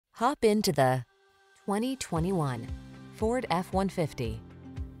Hop into the 2021 Ford F-150.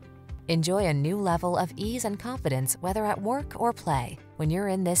 Enjoy a new level of ease and confidence whether at work or play when you're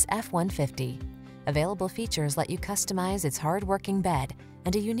in this F-150. Available features let you customize its hard-working bed,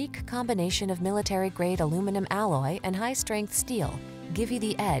 and a unique combination of military-grade aluminum alloy and high-strength steel give you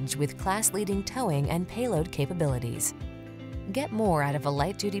the edge with class-leading towing and payload capabilities. Get more out of a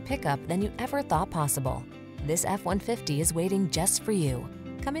light-duty pickup than you ever thought possible. This F-150 is waiting just for you.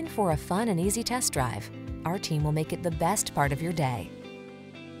 Come in for a fun and easy test drive. Our team will make it the best part of your day.